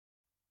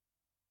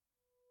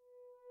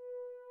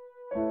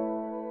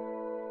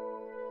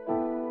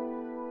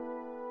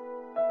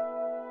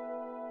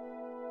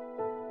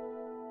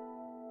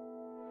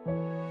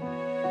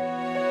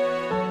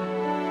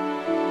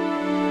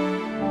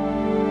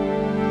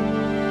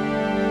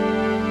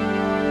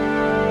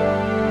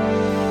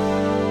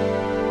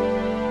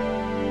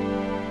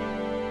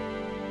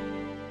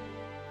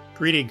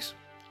Greetings.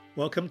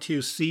 Welcome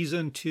to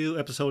Season 2,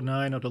 Episode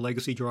 9 of the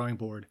Legacy Drawing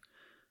Board,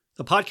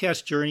 the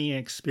podcast journey and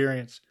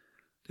experience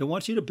that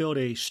wants you to build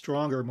a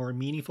stronger, more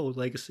meaningful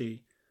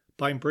legacy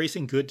by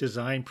embracing good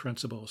design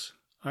principles.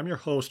 I'm your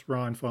host,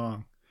 Ron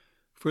Fong.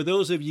 For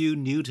those of you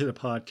new to the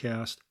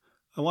podcast,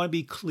 I want to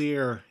be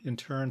clear in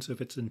terms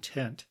of its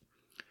intent.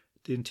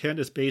 The intent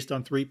is based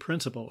on three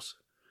principles.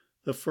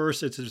 The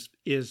first is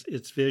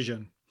its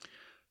vision.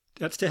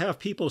 That's to have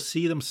people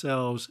see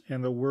themselves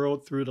and the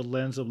world through the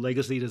lens of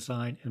legacy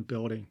design and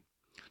building.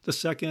 The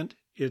second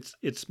is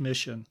its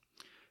mission,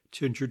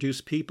 to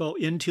introduce people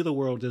into the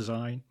world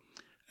design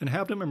and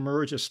have them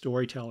emerge as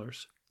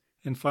storytellers.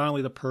 And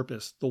finally, the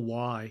purpose, the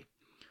why.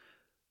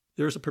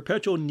 There's a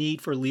perpetual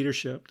need for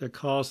leadership that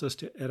calls us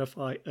to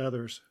edify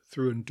others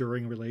through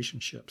enduring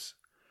relationships.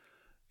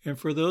 And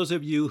for those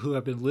of you who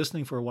have been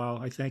listening for a while,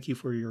 I thank you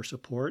for your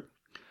support.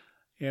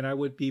 And I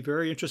would be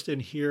very interested in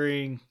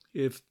hearing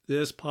if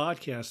this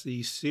podcast,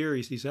 these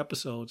series, these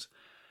episodes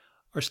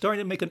are starting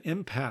to make an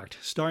impact,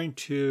 starting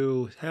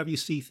to have you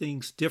see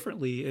things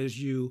differently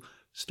as you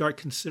start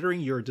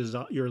considering your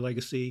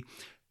legacy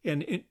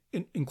and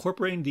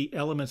incorporating the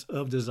elements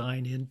of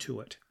design into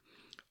it.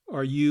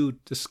 Are you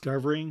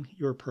discovering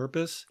your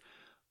purpose?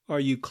 Are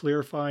you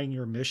clarifying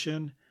your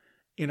mission?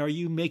 And are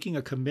you making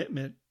a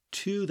commitment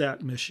to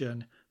that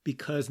mission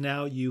because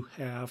now you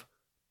have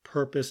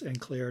purpose and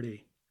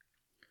clarity?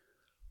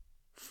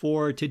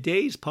 For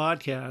today's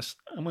podcast,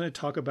 I'm going to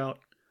talk about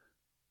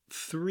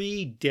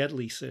three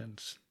deadly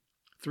sins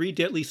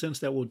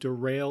that will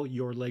derail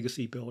your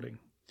legacy building.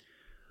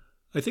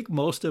 I think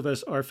most of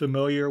us are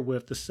familiar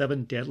with the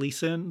 7 deadly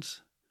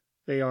sins.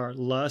 They are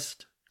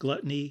lust,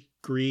 gluttony,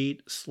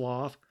 greed,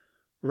 sloth,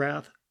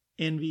 wrath,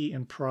 envy,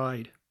 and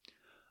pride.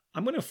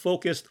 I'm going to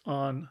focus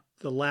on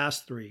the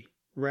last 3,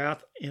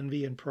 wrath,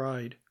 envy, and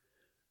pride.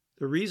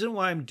 The reason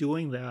why I'm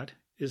doing that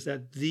is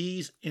that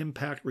these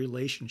impact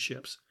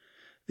relationships.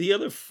 The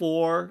other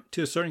 4,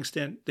 to a certain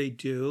extent, they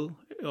do,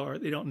 or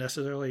they don't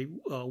necessarily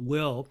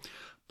will.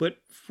 But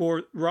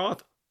for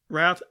wrath,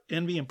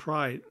 envy, and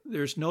pride,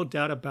 there's no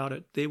doubt about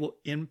it. They will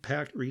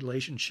impact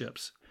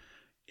relationships.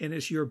 And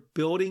as you're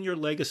building your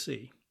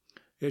legacy,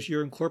 as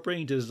you're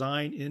incorporating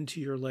design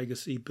into your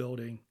legacy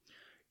building,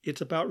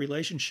 it's about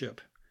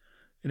relationship.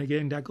 And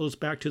again, that goes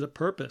back to the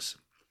purpose.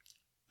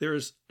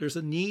 There's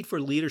a need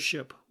for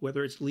leadership,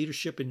 whether it's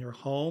leadership in your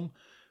home,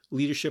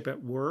 leadership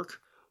at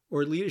work,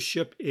 or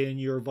leadership in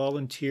your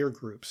volunteer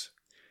groups.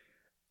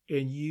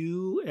 And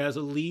you, as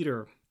a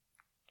leader,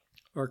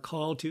 are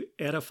called to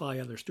edify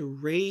others, to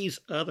raise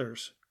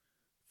others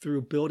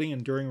through building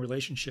enduring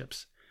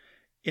relationships.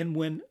 And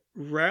when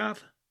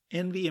wrath,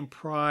 envy, and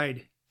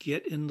pride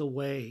get in the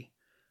way,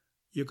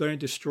 you're going to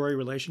destroy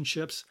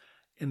relationships,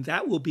 and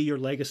that will be your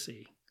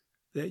legacy,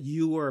 that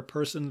you were a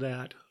person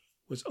that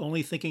was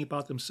only thinking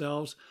about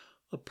themselves,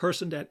 a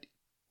person that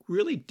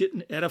really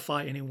didn't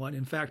edify anyone,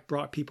 in fact,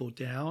 brought people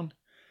down,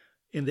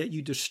 and that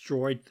you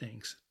destroyed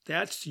things.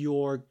 That's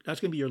going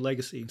to be your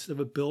legacy. Instead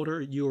of a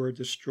builder, you're a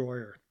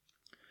destroyer.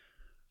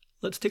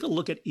 Let's take a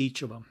look at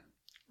each of them.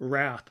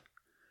 Wrath,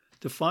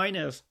 defined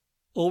as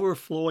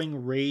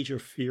overflowing rage or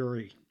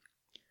fury.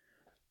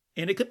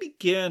 And it could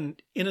begin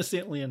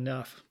innocently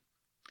enough.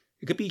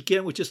 It could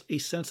begin with just a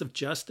sense of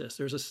justice.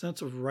 There's a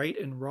sense of right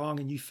and wrong,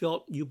 and you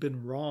felt you've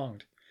been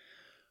wronged.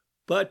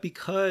 But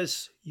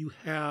because you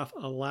have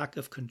a lack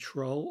of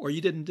control, or you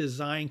didn't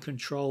design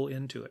control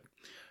into it.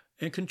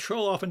 And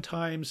control,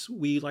 oftentimes,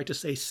 we like to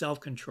say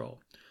self-control.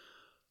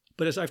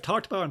 But as I've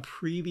talked about in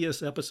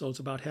previous episodes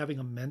about having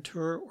a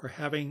mentor or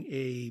having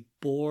a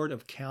board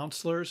of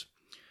counselors,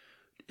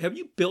 have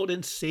you built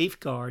in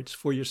safeguards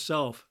for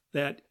yourself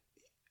that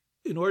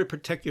in order to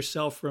protect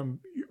yourself from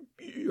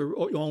your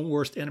own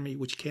worst enemy,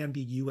 which can be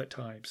you at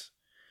times?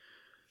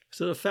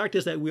 So the fact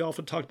is that we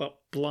often talk about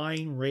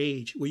blind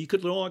rage, where you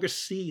could no longer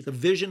see. The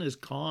vision is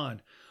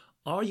gone.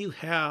 All you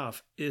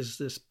have is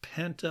this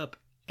pent-up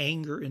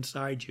anger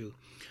inside you,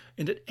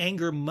 and that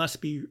anger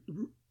must be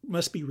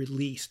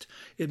released.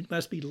 It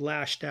must be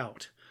lashed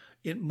out.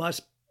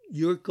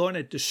 You're going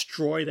to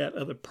destroy that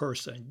other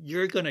person.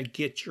 You're going to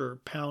get your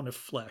pound of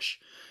flesh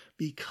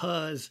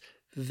because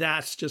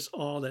that's just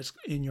all that's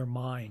in your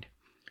mind.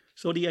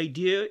 So the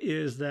idea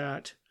is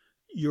that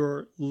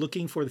you're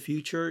looking for the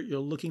future. You're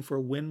looking for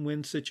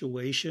win-win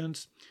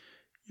situations.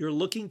 You're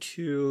looking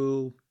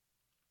to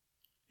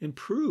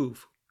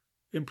improve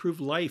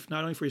life,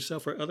 not only for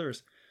yourself, for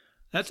others.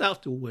 That's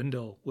out the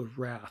window with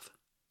wrath.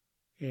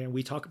 And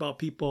we talk about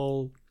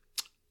people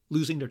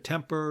losing their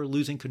temper,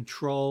 losing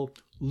control,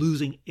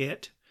 losing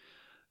it.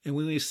 And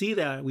when we see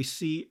that, we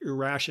see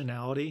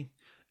irrationality.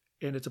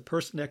 And it's a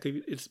person that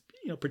it's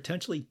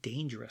potentially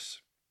dangerous.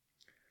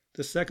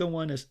 The second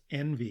one is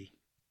envy.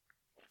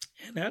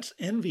 And that's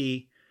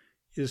envy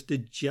is the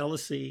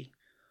jealousy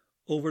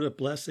over the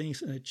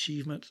blessings and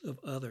achievements of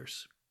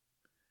others.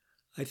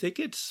 I think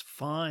it's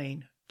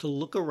fine to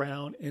look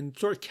around and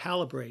sort of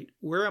calibrate.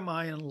 Where am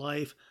I in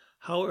life?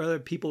 How are other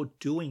people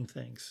doing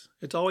things?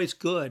 It's always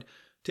good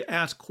to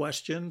ask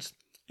questions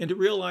and to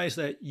realize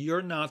that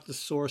you're not the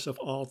source of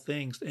all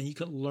things and you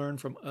can learn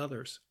from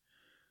others.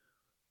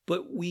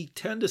 But we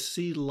tend to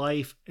see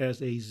life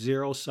as a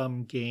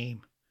zero-sum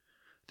game.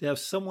 To if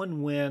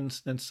someone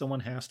wins, then someone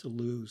has to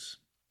lose.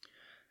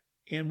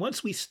 And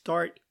once we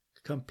start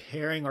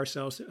comparing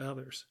ourselves to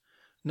others,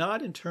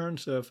 not in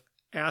terms of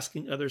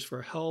asking others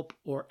for help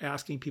or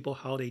asking people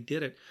how they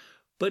did it,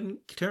 but in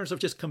terms of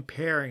just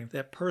comparing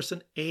that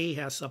person A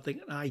has something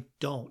and I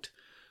don't.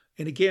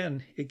 And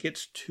again, it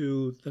gets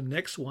to the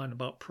next one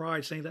about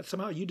pride, saying that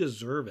somehow you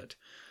deserve it.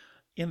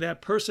 And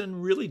that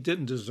person really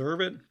didn't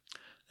deserve it.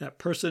 That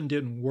person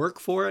didn't work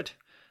for it.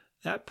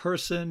 That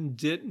person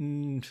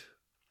shouldn't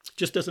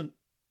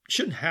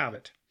have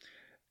it.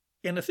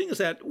 And the thing is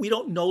that we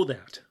don't know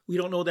that. We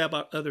don't know that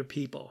about other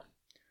people.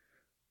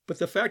 But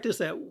the fact is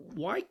that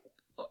why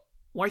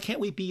can't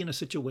we be in a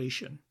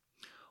situation?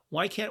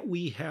 Why can't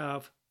we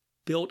have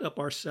built up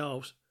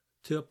ourselves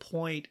to a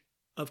point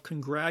of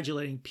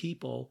congratulating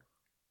people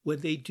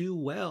when they do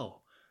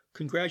well,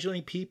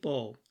 congratulating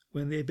people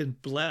when they've been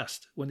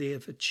blessed, when they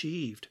have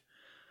achieved?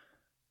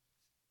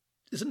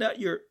 Isn't that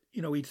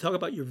we talk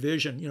about your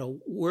vision,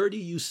 where do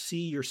you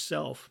see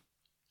yourself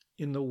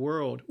in the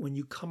world when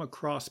you come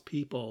across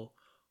people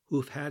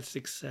who've had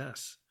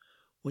success,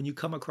 when you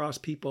come across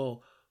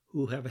people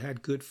who have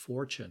had good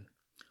fortune?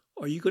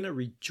 Are you going to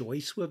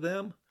rejoice with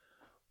them,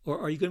 or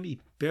are you going to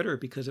be bitter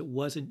because it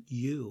wasn't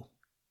you?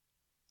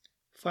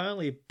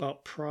 Finally,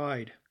 about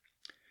pride,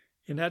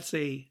 and that's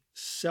a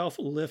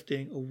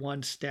self-lifting of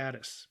one's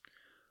status.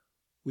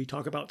 We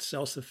talk about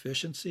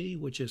self-sufficiency,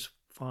 which is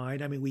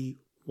fine. I mean, we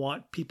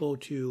want people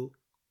to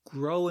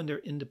grow in their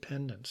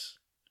independence,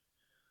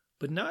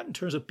 but not in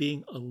terms of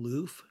being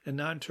aloof and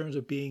not in terms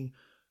of being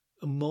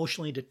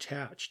emotionally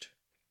detached.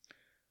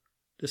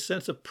 The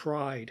sense of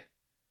pride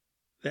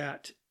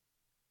that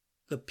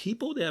the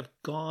people that have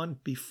gone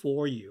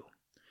before you,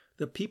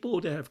 the people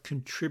that have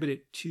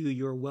contributed to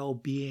your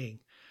well-being,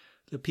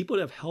 the people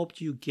that have helped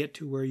you get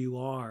to where you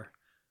are,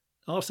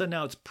 all of a sudden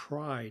now it's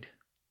pride.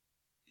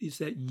 It's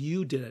that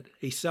you did it,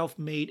 a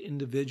self-made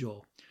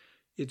individual.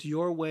 It's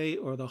your way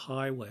or the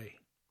highway.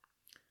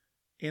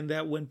 And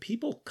that when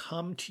people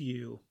come to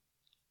you,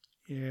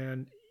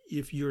 and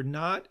if you're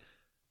not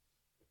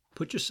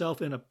put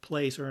yourself in a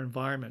place or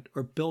environment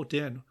or built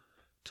in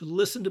to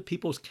listen to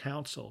people's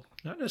counsel,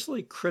 not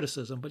necessarily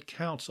criticism, but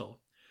counsel.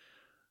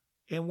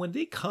 And when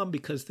they come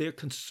because they're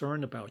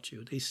concerned about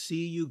you, they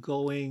see you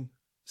going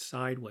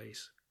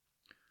sideways.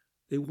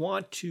 They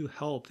want to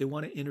help, they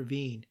want to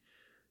intervene,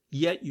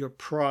 yet your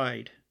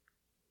pride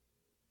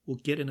will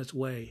get in its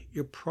way.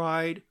 Your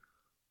pride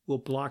will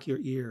block your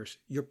ears.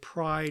 Your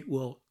pride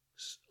will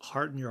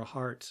harden your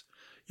hearts.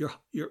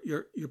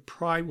 Your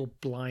pride will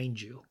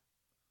blind you.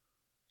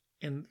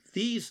 And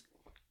these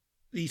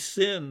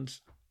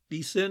sins,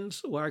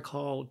 what I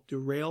call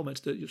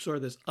derailments, sort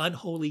of this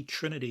unholy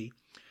trinity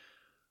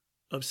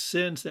of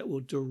sins that will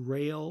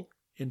derail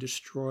and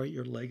destroy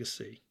your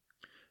legacy.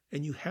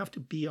 And you have to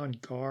be on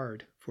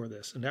guard for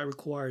this, and that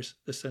requires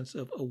a sense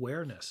of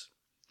awareness.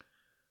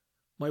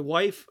 My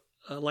wife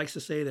likes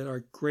to say that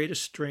our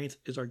greatest strength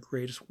is our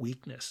greatest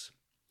weakness.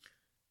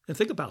 And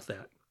think about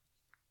that.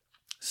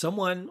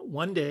 Someone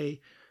one day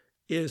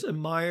is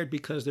admired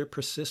because they're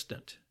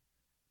persistent,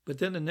 but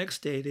then the next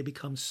day they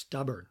become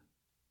stubborn.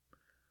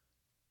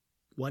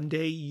 One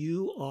day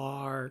you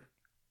are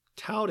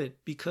touted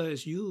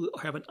because you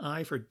have an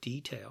eye for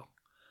detail.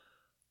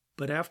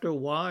 But after a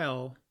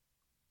while,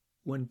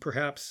 when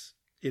perhaps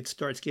it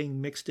starts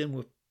getting mixed in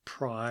with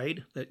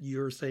pride, that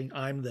you're saying,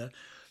 I'm the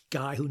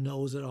guy who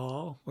knows it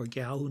all or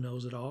gal who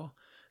knows it all,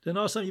 then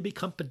all of a sudden you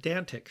become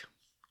pedantic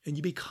and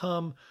you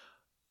become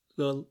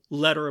the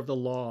letter of the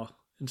law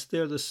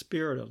instead of the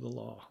spirit of the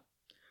law.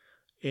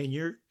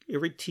 And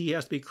every T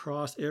has to be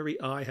crossed, every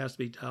I has to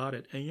be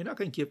dotted, and you're not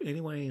going to give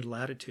anyone any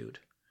latitude.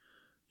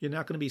 You're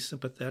not going to be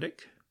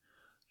sympathetic.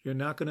 You're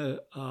not going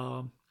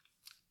to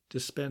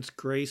dispense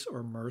grace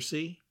or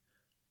mercy.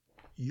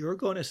 You're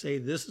going to say,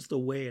 this is the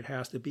way it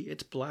has to be.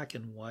 It's black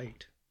and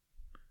white.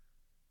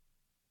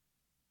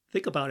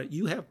 Think about it.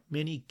 You have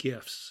many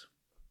gifts.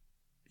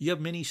 You have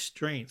many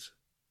strengths.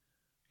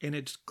 And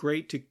it's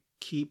great to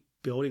keep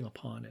building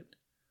upon it.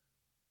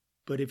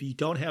 But if you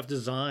don't have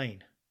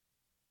design,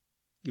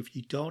 if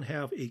you don't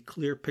have a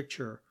clear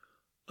picture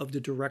of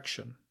the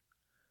direction,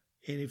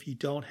 and if you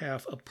don't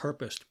have a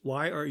purpose,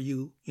 why are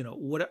you,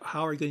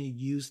 how are you going to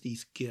use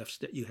these gifts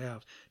that you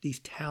have, these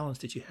talents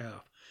that you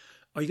have?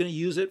 Are you going to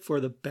use it for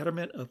the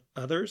betterment of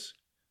others?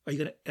 Are you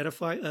going to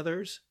edify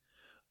others?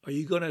 Are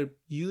you going to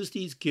use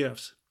these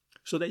gifts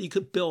so that you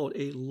could build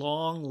a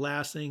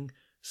long-lasting,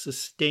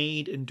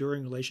 sustained,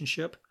 enduring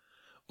relationship?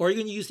 Or are you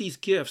going to use these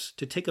gifts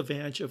to take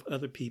advantage of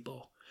other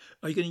people?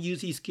 Are you going to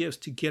use these gifts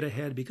to get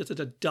ahead because it's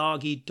a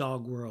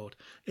dog-eat-dog world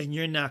and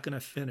you're not going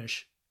to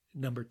finish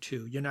number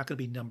 2? You're not going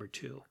to be number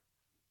 2.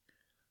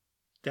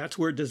 That's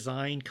where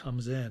design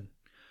comes in.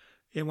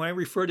 And when I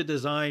refer to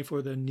design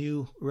for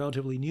the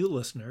relatively new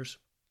listeners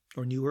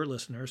or newer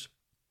listeners,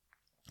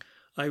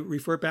 I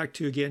refer back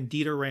to, again,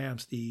 Dieter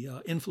Rams, the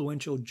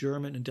influential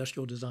German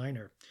industrial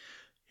designer.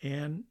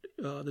 and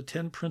the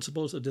 10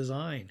 principles of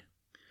design.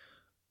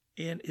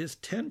 And his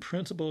 10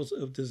 principles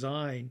of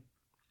design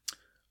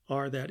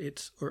are that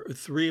or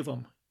three of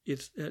them,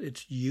 it's that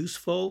it's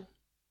useful,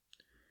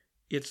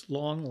 it's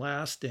long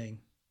lasting,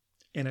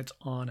 and it's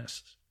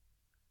honest.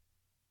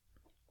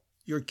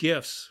 Your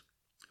gifts,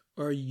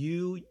 are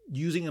you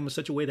using them in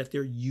such a way that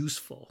they're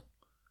useful,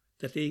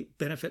 that they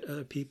benefit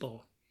other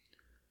people?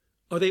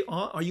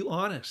 Are you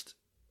honest?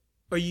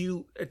 Are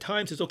you, at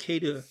times it's okay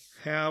to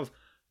have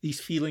these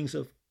feelings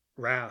of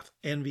wrath,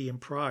 envy, and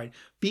pride.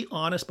 Be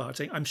honest about it,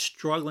 saying, I'm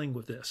struggling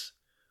with this.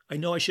 I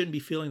know I shouldn't be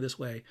feeling this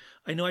way.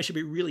 I know I should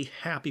be really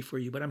happy for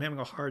you, but I'm having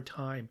a hard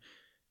time.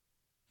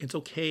 It's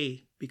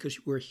okay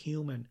because we're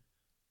human,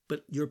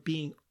 but you're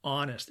being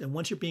honest. And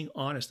once you're being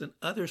honest, then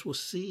others will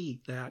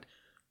see that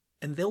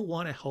and they'll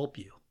want to help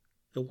you.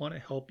 They'll want to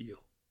help you.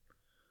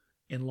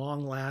 And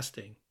long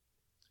lasting.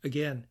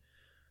 Again,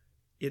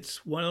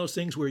 it's one of those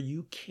things where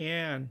you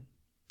can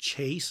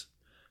chase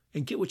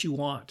and get what you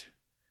want.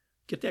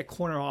 Get that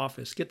corner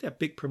office, get that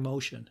big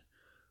promotion.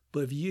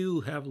 But if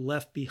you have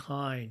left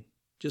behind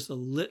just a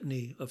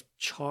litany of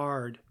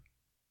charred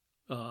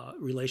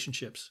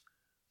relationships,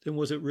 then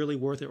was it really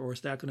worth it, or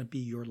is that going to be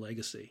your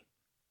legacy?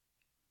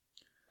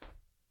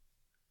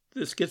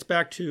 This gets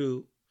back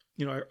to,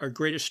 our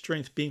greatest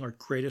strength being our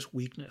greatest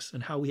weakness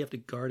and how we have to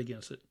guard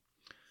against it.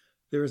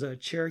 There is a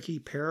Cherokee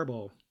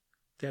parable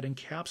that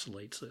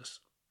encapsulates this.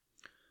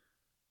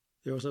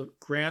 There was a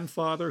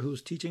grandfather who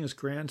was teaching his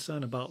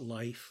grandson about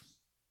life.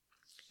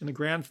 And the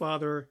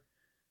grandfather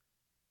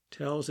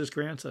tells his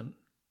grandson,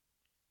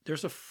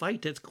 there's a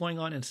fight that's going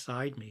on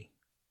inside me.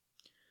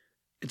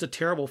 It's a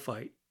terrible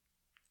fight.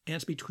 And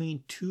it's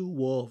between two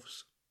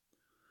wolves.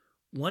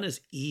 One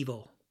is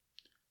evil.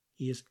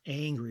 He is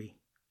angry,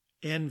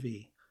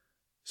 envy,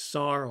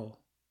 sorrow,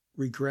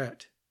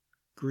 regret,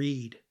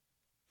 greed,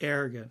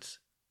 arrogance,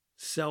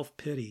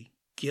 self-pity,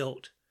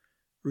 guilt,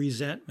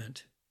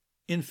 resentment,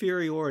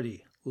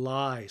 inferiority,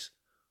 lies,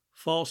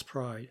 false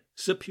pride,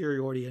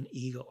 superiority, and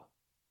ego.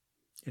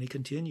 And he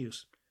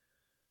continues.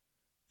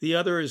 The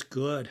other is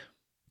good.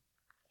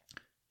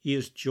 He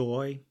is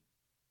joy,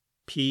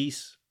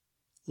 peace,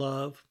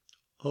 love,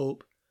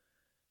 hope,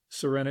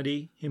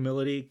 serenity,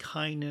 humility,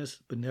 kindness,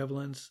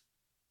 benevolence,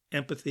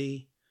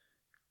 empathy,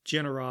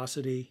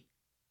 generosity,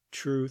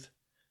 truth,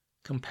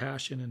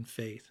 compassion, and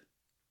faith.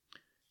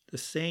 The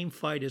same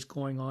fight is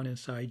going on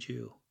inside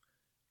you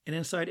and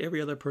inside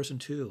every other person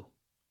too.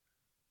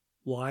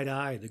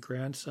 Wide-eyed, the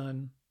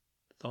grandson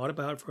thought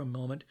about it for a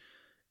moment,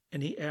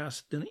 and he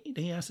asked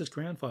his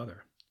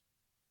grandfather,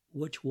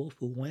 which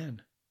wolf will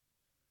win?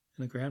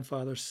 And the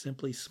grandfather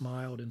simply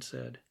smiled and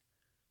said,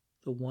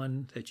 the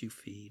one that you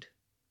feed.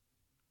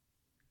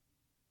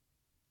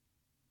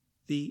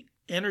 The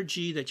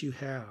energy that you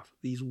have,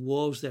 these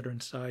wolves that are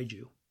inside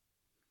you,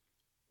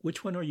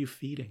 which one are you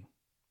feeding?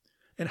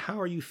 And how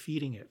are you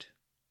feeding it?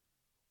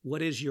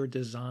 What is your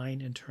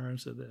design in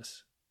terms of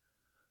this?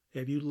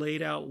 Have you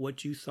laid out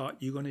what you thought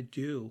you're going to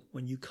do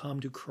when you come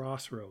to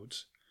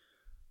crossroads?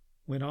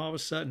 When all of a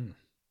sudden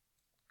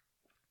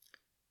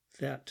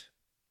that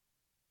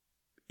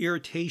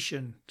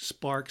irritation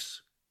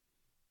sparks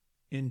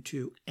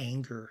into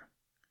anger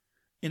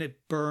and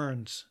it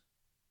burns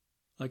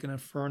like an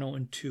inferno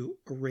into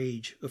a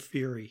rage of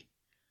fury,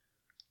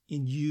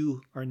 and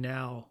you are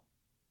now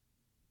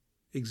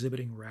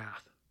exhibiting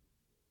wrath.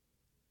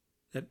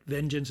 That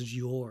vengeance is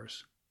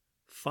yours.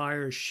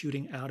 Fire is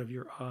shooting out of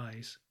your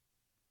eyes.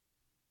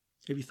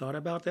 Have you thought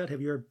about that? Have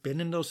you ever been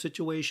in those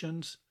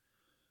situations?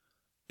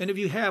 And if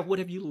you have, what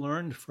have you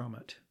learned from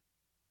it?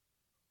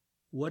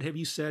 What have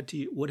you said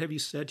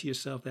to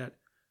yourself that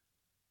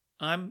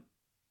I'm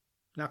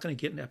not going to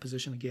get in that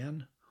position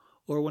again?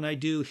 Or when I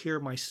do, here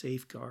are my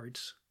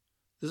safeguards.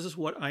 This is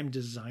what I'm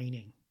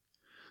designing.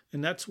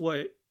 And that's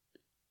what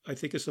I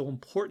think is so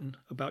important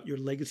about your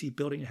legacy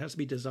building. It has to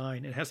be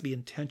designed. It has to be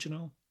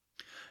intentional.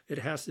 It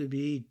has to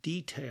be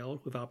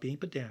detailed without being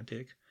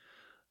pedantic.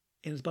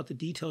 And it's about the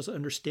details of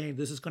understanding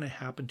this is going to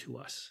happen to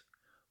us.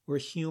 We're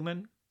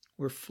human.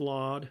 We're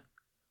flawed.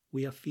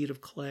 We have feet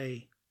of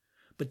clay.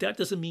 But that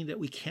doesn't mean that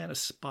we can't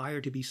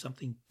aspire to be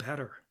something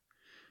better.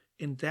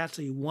 And that's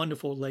a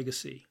wonderful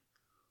legacy.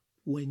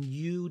 When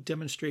you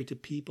demonstrate to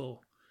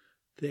people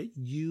that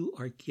you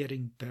are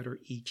getting better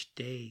each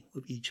day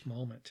with each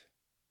moment.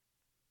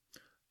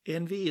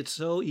 Envy, it's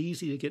so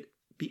easy to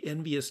be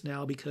envious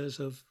now because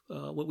of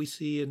what we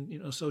see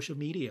in social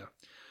media.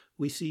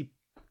 We see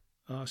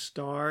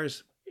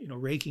stars,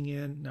 raking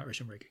in,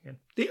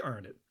 they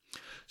earn it.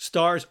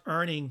 Stars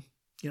earning,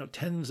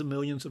 tens of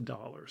millions of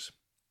dollars.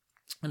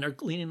 And they're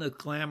leading the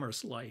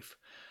glamorous life.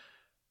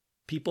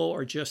 People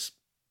are just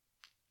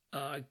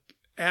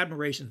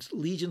admirations,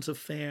 legions of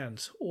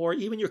fans, or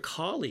even your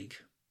colleague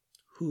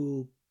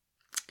who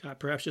got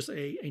perhaps just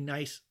a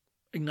nice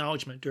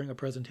acknowledgement during a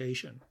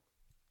presentation.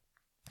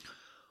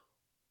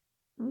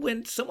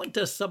 When someone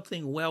does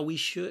something well, we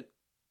should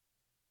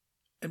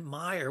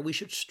admire, we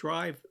should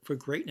strive for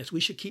greatness. We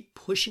should keep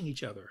pushing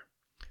each other,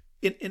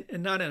 and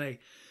not in a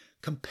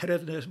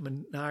competitive,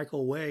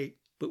 maniacal way,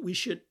 but we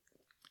should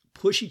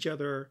push each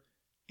other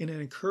in an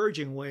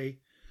encouraging way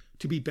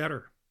to be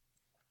better.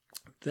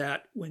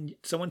 That when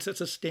someone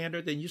sets a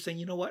standard, then you say,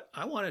 you know what,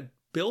 I want to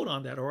build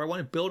on that, or I want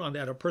to build on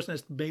that. A person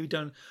has maybe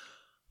done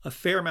a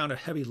fair amount of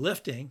heavy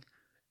lifting,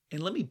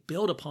 and let me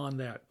build upon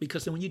that.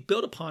 Because then when you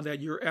build upon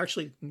that, you're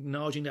actually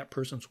acknowledging that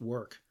person's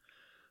work.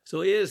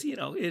 So it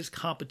is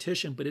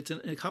competition, but it's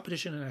a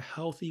competition in a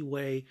healthy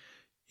way,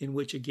 in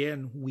which,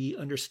 again, we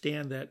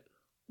understand that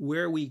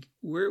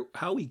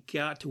how we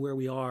got to where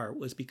we are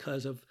was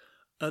because of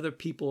other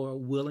people are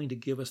willing to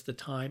give us the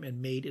time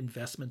and made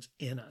investments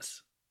in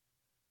us.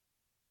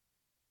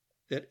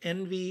 That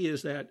envy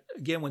is that,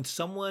 again, when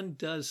someone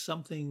does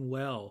something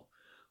well,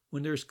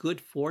 when there's good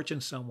fortune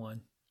in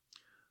someone,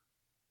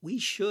 we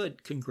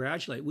should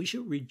congratulate, we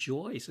should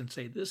rejoice and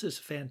say, this is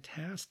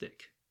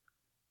fantastic.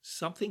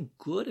 Something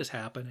good is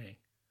happening.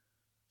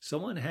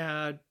 Someone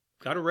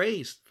got a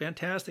raise.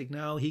 Fantastic.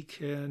 Now he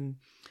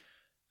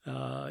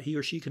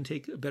or she can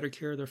take better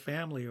care of their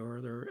family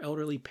or their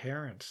elderly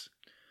parents.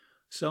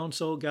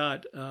 So-and-so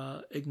got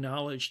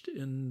acknowledged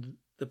in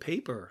the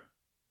paper.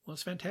 Well,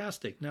 it's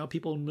fantastic. Now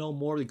people know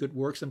more of the good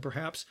works, and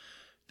perhaps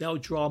that'll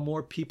draw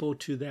more people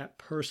to that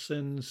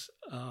person's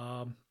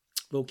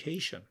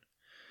vocation.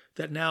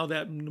 That now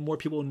that more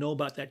people know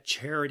about that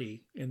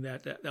charity, and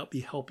that'll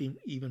be helping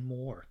even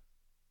more.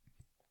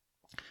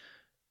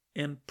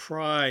 And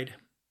pride,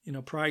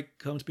 pride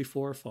comes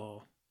before a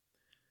fall.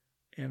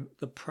 And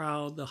the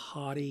proud, the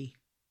haughty,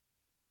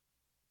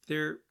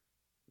 they're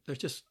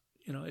just,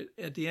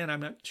 at the end, I'm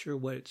not sure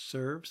what it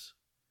serves.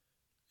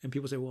 And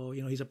people say, well,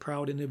 he's a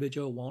proud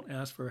individual, won't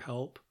ask for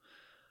help.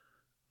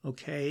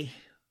 Okay,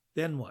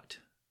 then what?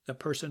 That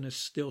person is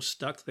still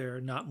stuck there,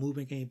 not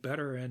moving any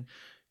better. And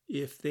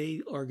if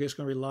they are just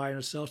going to rely on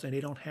themselves and they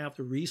don't have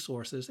the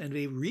resources, and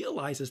they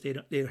realize they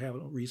don't have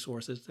the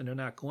resources, and they're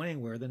not going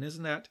anywhere, then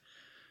isn't that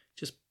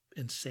just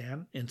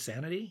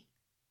insanity?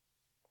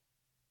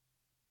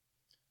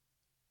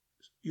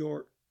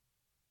 Your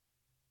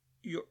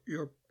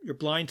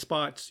blind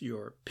spots,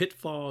 your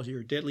pitfalls,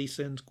 your deadly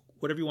sins,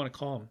 whatever you want to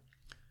call them,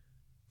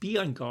 be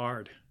on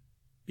guard,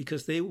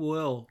 because they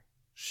will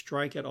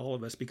strike at all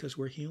of us, because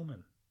we're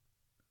human.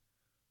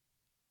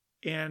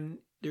 And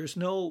there's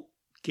no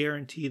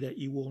guarantee that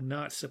you will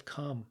not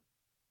succumb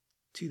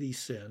to these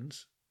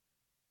sins.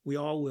 We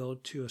all will,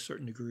 to a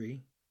certain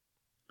degree.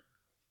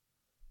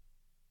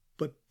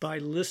 But by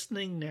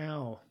listening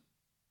now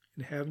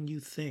and having you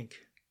think,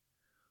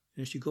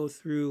 as you go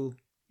through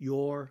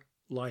your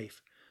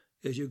life,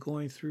 as you're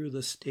going through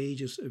the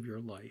stages of your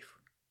life,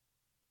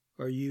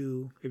 have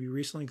you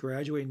recently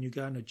graduated and you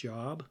gotten a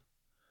job?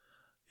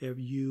 Have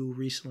you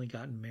recently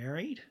gotten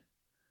married?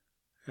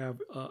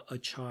 Have a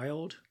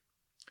child?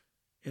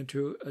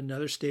 Into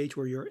another stage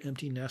where you're an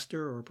empty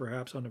nester, or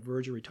perhaps on the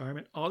verge of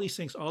retirement? All these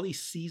things, all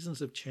these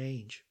seasons of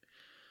change.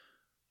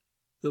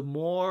 The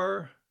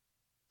more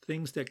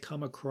things that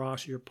come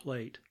across your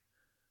plate,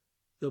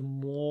 the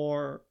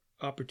more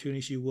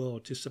opportunities you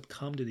will to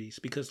succumb to these,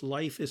 because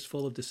life is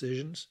full of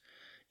decisions,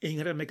 and you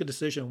got to make a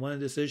decision. One of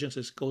the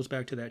decisions goes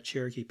back to that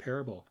Cherokee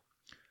parable.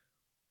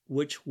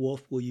 Which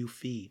wolf will you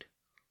feed?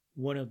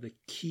 One of the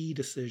key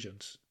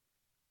decisions.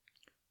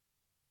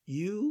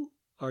 You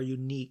are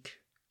unique.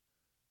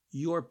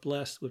 You are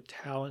blessed with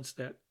talents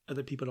that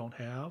other people don't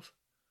have.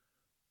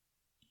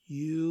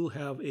 You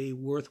have a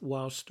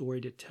worthwhile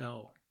story to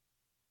tell.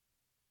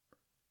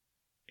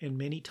 And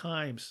many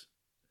times,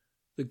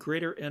 the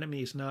greater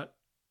enemy is not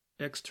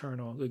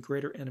external. The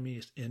greater enemy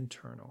is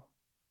internal.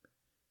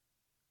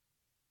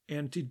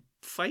 And to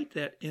fight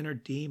that inner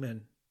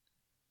demon,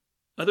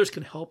 others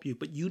can help you,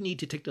 but you need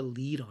to take the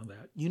lead on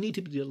that. You need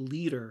to be the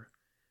leader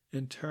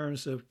in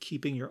terms of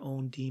keeping your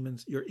own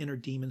demons, your inner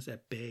demons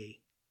at bay.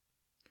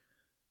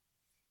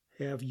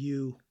 Have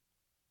you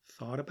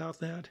thought about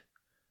that?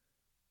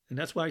 And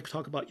that's why I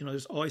talk about,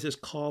 there's always this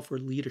call for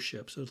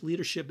leadership. So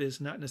leadership is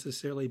not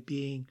necessarily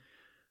being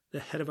the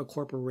head of a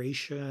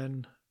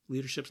corporation.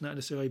 Leadership's not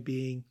necessarily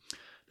being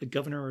the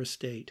governor of a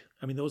state.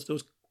 I mean,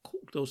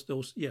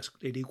 those, yes,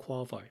 they do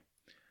qualify.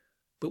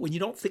 But when you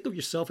don't think of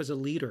yourself as a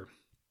leader,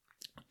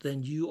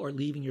 then you are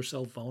leaving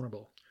yourself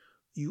vulnerable.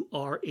 You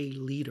are a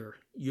leader.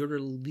 You're the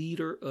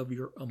leader of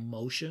your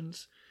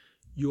emotions.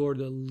 You're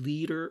the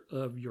leader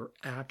of your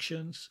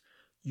actions.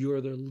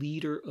 You're the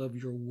leader of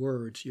your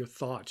words, your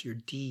thoughts, your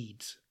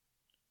deeds.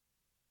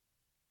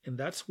 And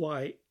that's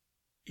why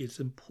it's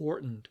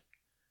important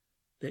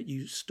that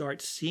you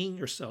start seeing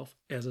yourself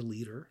as a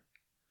leader,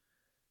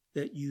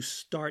 that you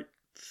start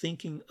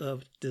thinking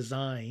of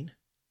design,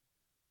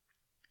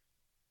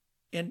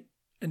 and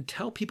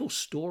tell people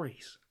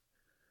stories.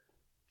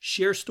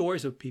 Share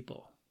stories with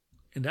people.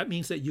 And that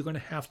means that you're going to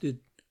have to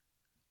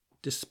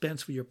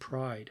dispense with your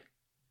pride.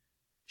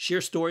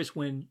 Share stories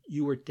when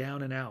you were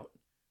down and out.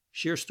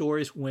 Share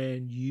stories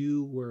when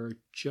you were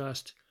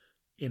just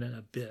in an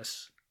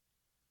abyss.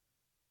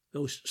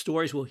 Those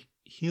stories will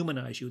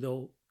humanize you.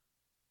 They'll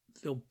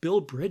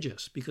build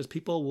bridges, because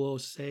people will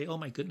say, oh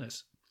my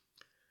goodness,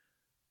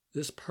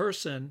 this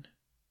person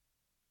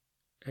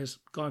has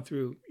gone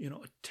through,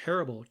 a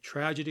terrible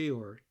tragedy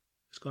or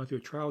has gone through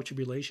a trial,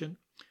 tribulation.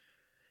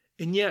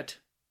 And yet,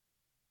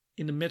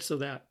 in the midst of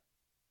that,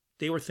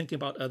 they were thinking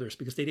about others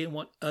because they didn't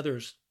want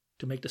others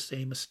to make the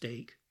same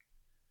mistake.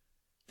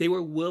 They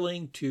were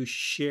willing to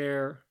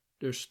share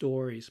their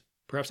stories.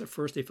 Perhaps at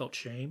first they felt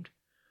shamed,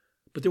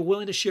 but they're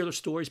willing to share their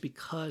stories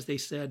because they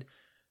said,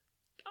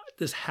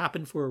 this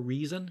happened for a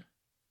reason.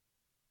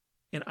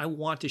 And I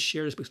want to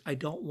share this because I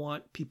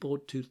want people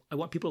to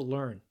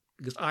learn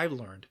because I've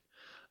learned.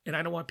 And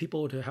I don't want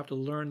people to have to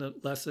learn the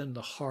lesson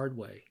the hard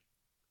way.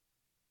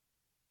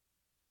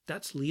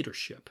 That's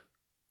leadership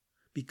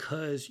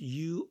because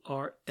you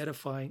are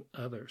edifying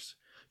others.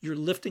 You're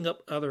lifting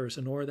up others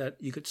in order that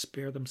you could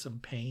spare them some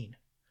pain.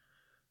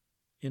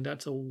 And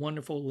that's a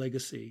wonderful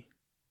legacy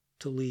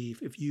to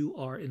leave if you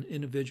are an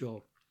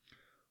individual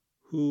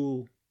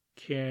who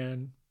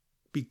can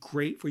be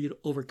great for you to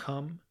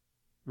overcome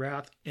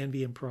wrath,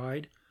 envy, and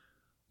pride,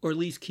 or at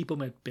least keep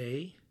them at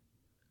bay,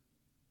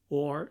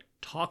 or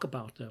talk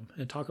about them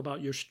and talk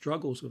about your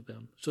struggles with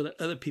them so that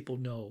other people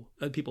know,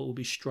 other people will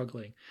be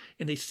struggling,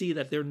 and they see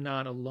that they're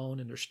not alone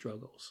in their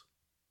struggles.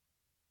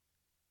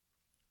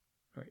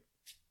 All right.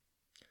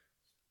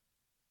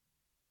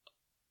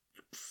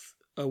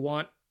 I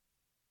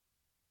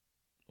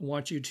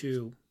want you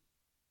to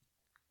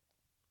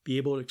be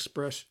able to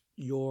express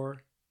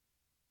your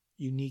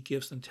unique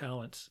gifts and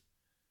talents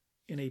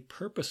in a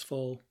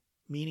purposeful,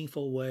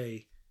 meaningful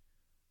way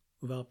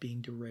without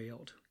being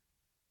derailed.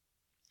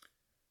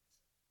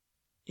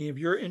 If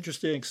you're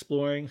interested in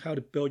exploring how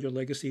to build your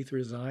legacy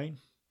through design,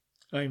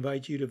 I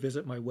invite you to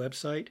visit my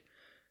website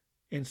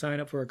and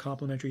sign up for a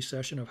complimentary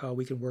session of how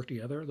we can work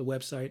together. The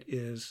website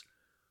is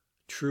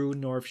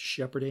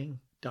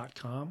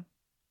truenorthshepherding.com.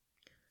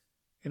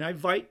 And I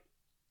invite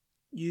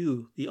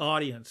you, the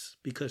audience,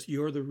 because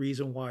you're the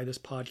reason why this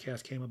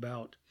podcast came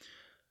about.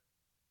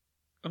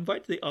 I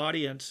invite the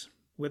audience,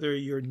 whether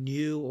you're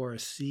new or a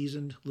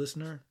seasoned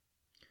listener,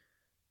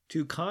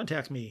 to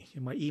contact me.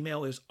 And my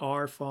email is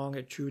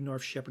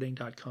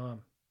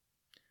rfong@truenorthshepherding.com.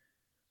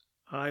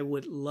 I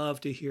would love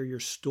to hear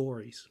your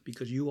stories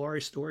because you are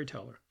a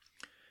storyteller.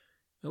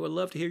 I would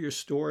love to hear your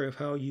story of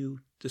how you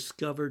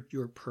discovered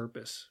your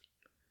purpose,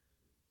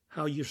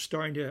 how you're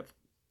starting to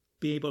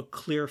be able to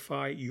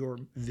clarify your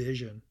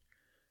vision.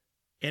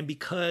 And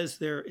because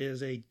there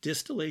is a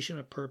distillation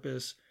of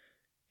purpose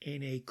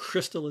and a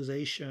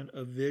crystallization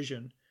of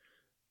vision,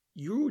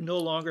 you no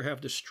longer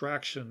have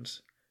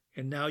distractions,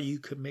 and now you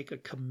can make a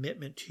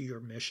commitment to your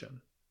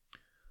mission.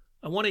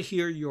 I want to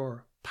hear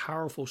your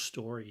powerful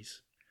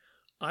stories.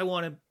 I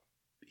want to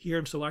hear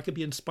them so I can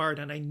be inspired,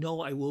 and I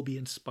know I will be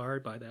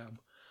inspired by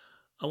them.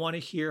 I want to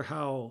hear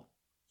how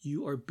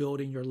you are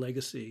building your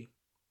legacy,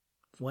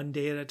 one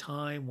day at a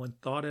time, one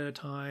thought at a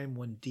time,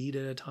 one deed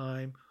at a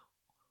time,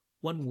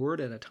 one word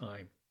at a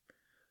time.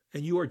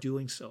 And you are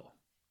doing so.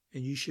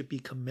 And you should be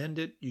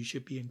commended, you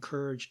should be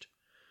encouraged,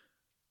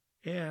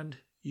 and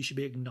you should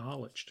be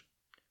acknowledged.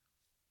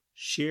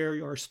 Share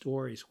your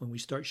stories. When we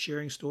start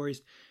sharing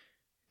stories,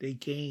 they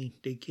gain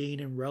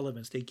in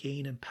relevance, they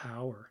gain in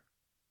power.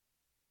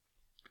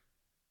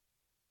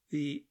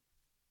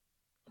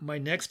 My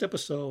next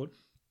episode,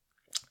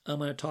 I'm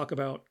going to talk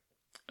about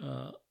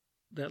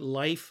that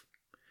life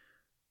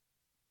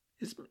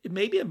it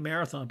may be a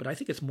marathon, but I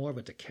think it's more of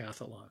a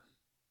decathlon.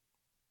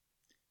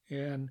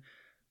 And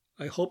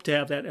I hope to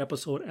have that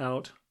episode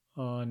out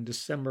on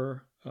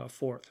December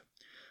 4th.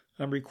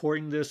 I'm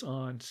recording this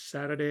on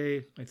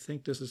Saturday. I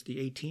think this is the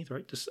 18th,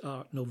 right? This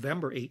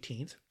November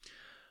 18th.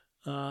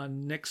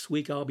 Next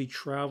week, I'll be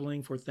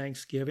traveling for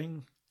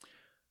Thanksgiving.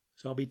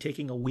 So I'll be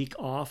taking a week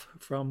off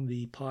from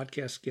the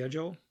podcast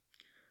schedule.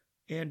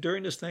 And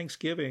during this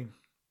Thanksgiving,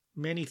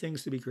 many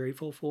things to be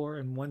grateful for.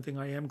 And one thing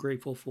I am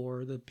grateful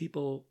for, the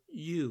people,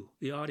 you,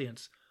 the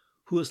audience,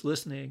 who is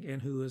listening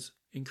and who has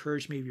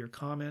encouraged me with your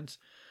comments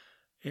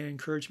and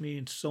encouraged me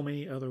in so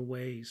many other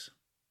ways.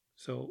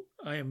 So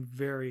I am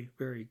very,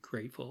 very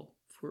grateful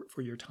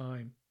for your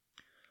time.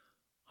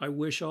 I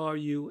wish all of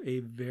you a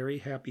very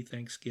happy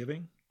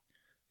Thanksgiving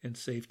and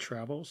safe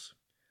travels,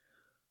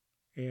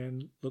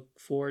 and look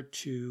forward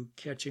to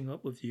catching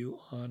up with you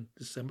on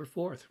December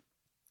 4th.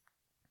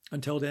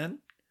 Until then,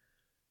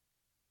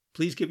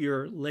 please give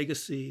your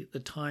legacy the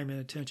time and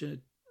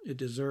attention it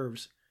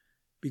deserves,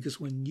 because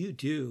when you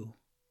do,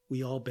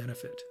 we all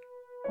benefit.